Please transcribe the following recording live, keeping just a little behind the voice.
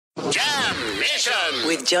Mission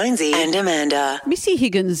with Jonesy and Amanda. Missy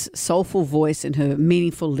Higgins' soulful voice and her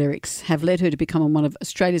meaningful lyrics have led her to become one of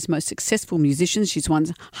Australia's most successful musicians. She's won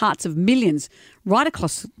hearts of millions right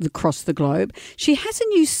across the globe. She has a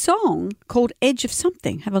new song called Edge of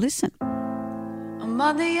Something. Have a listen. I'm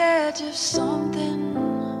on the edge of something,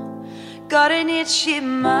 got an itch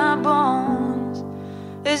in my bones.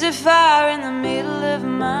 There's a fire in the middle of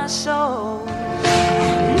my soul.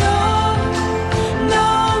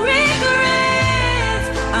 No regrets.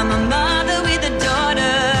 I'm a mother with a daughter.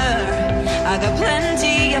 I got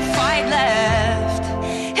plenty of fight left.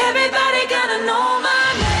 Everybody gotta know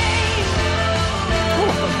my name.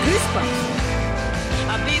 Oh, goosebumps.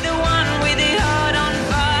 I'll be the one with the heart on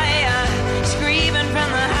fire, screaming from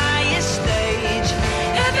the highest stage.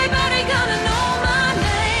 Everybody gotta know my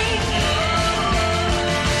name.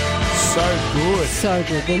 So good. So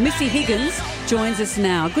good. Well, Missy Higgins joins us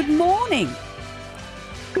now. Good morning.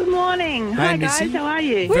 Good morning. Hi, Missy. guys. How are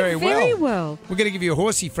you? We're Very very well. well. We're going to give you a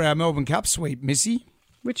horsey for our Melbourne Cup sweep, Missy.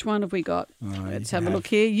 Which one have we got? Let's you have a have- look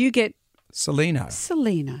here. You get Selena.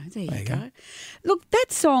 Selena. There you you go. go. Look,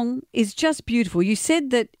 that song is just beautiful. You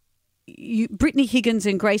said that Brittany Higgins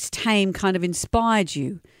and Grace Tame kind of inspired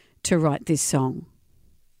you to write this song.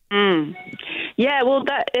 Yeah, well,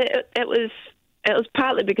 it was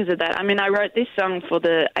partly because of that. I mean, I wrote this song for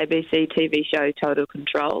the ABC TV show Total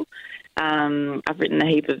Control. I've written a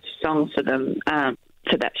heap of songs for them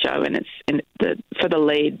for that show, and it's for the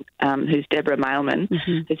lead, who's Deborah Mailman,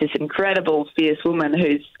 who's this incredible, fierce woman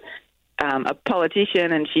who's a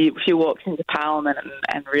politician, and she walks into Parliament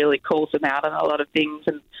and really calls them out on a lot of things.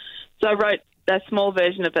 And so I wrote a small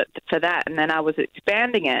version of it for that, and then I was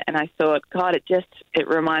expanding it, and I thought, God, it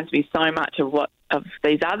reminds me so much of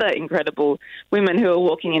these other incredible women who are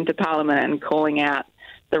walking into Parliament and calling out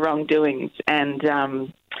the wrongdoings. And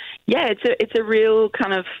it's a real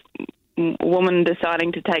kind of woman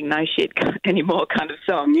deciding to take no shit anymore kind of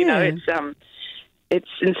song. You know, it's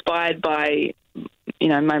inspired by, you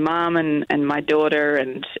know, my mum and my daughter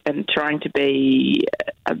and trying to be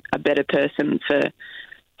a better person for,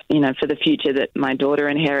 you know, for the future that my daughter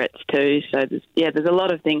inherits too. So there's a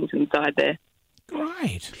lot of things inside there.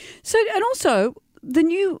 Great. So, and also the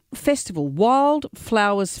new festival,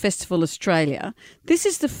 Wildflowers Festival Australia. This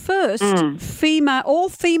is the first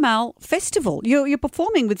all-female festival. You're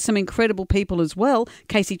performing with some incredible people as well.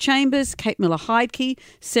 Casey Chambers, Kate Miller-Heidke,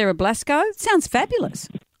 Sarah Blasco. Sounds fabulous.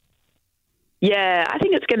 Yeah, I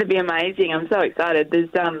think it's going to be amazing. I'm so excited. There's,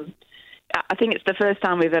 I think it's the first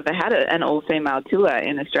time we've ever had an all-female tour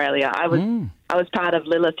in Australia. I was part of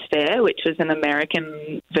Lilith Fair, which was an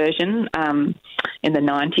American version in the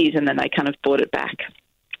 90s, and then they kind of brought it back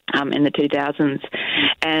in the 2000s.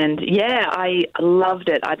 And, yeah, I loved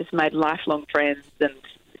it. I just made lifelong friends, and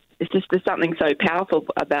there's something so powerful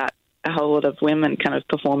about a whole lot of women kind of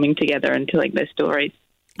performing together and telling their stories.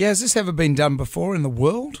 Yeah, has this ever been done before in the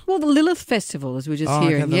world? Well, the Lilith Festival, as we're just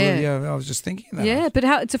hearing. Okay, I was just thinking that. Yeah, but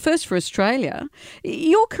it's a first for Australia.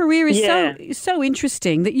 Your career is so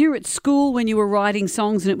interesting that you were at school when you were writing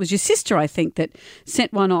songs, and it was your sister, I think, that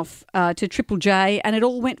sent one off to Triple J, and it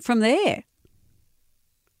all went from there.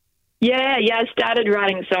 Yeah, I started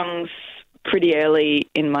writing songs pretty early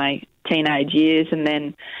in my teenage years, and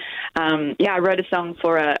then I wrote a song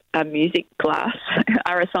for a music class.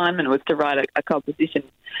 Our assignment was to write a composition,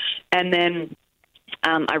 and then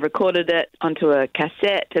I recorded it onto a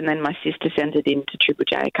cassette, and then my sister sent it in to Triple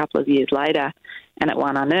J a couple of years later, and it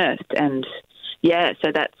won Unearthed. And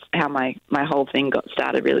so that's how my whole thing got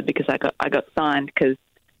started, really, because I got signed because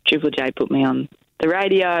Triple J put me on the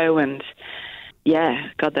radio. And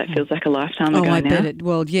God, that feels like a lifetime ago now. Oh, I bet it.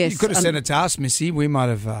 Well, yes. You could have sent it to us, Missy. We might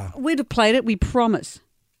have... We'd have played it, we promise.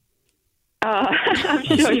 I'm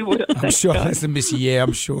sure you would have. I'm sure that's the Missy. Yeah,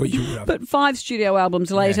 I'm sure you would have. But 5 studio albums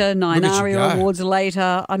later, 9 Look at you ARIA go. Awards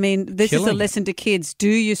later. I mean, this is a Killing lesson to kids. Do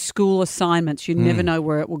your school assignments. You never know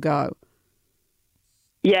where it will go.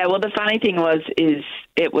 Yeah, well, the funny thing is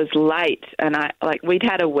it was late, and we'd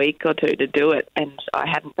had a week or two to do it, and I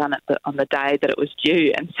hadn't done it on the day that it was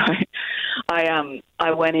due, and so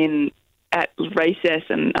I went in at recess,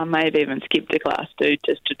 and I may have even skipped a class too,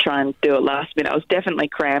 just to try and do it last minute. I was definitely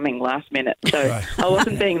cramming last minute, so Right. I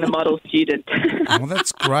wasn't being the model student. Well,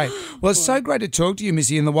 that's great. Well, it's so great to talk to you,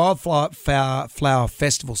 Missy. And the Wildflower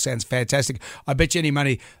Festival sounds fantastic. I bet you any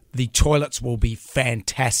money the toilets will be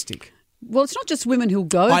fantastic. Well, it's not just women who'll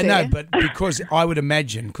go there. I know, but because I would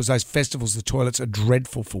imagine, because those festivals, the toilets are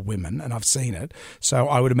dreadful for women, and I've seen it, so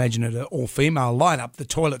I would imagine at an all-female lineup, the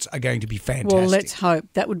toilets are going to be fantastic. Well, let's hope.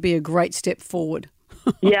 That would be a great step forward.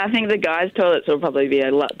 Yeah, I think the guys' toilets will probably be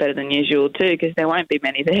a lot better than usual too, because there won't be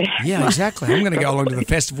many there. Yeah, exactly. I'm going to go along to the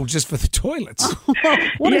festival just for the toilets.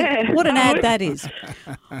 What an ad that is.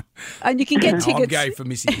 And you can get tickets. I'm gay for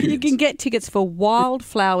Missy. You can get tickets for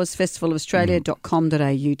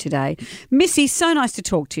wildflowersfestivalaustralia.com.au today. Missy, so nice to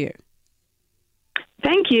talk to you.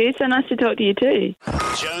 Thank you. So nice to talk to you too.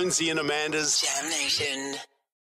 Jonesy and Amanda's Jam Nation.